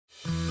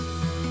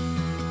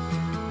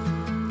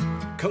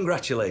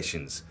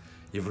Congratulations,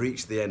 you've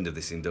reached the end of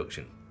this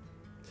induction.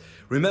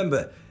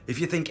 Remember, if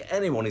you think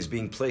anyone is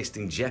being placed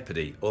in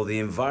jeopardy or the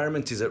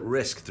environment is at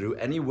risk through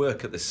any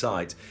work at the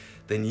site,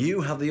 then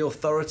you have the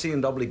authority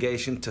and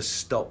obligation to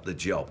stop the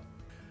job.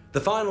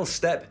 The final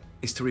step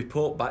is to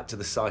report back to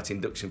the site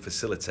induction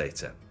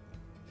facilitator.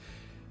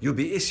 You'll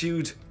be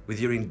issued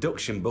with your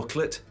induction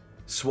booklet,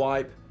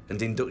 swipe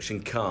and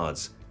induction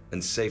cards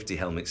and safety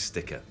helmet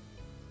sticker.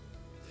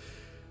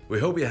 We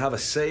hope you have a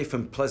safe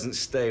and pleasant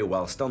stay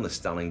whilst on the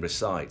Stallingborough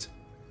site.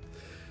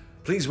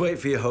 Please wait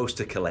for your host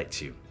to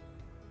collect you.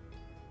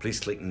 Please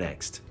click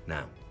Next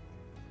now.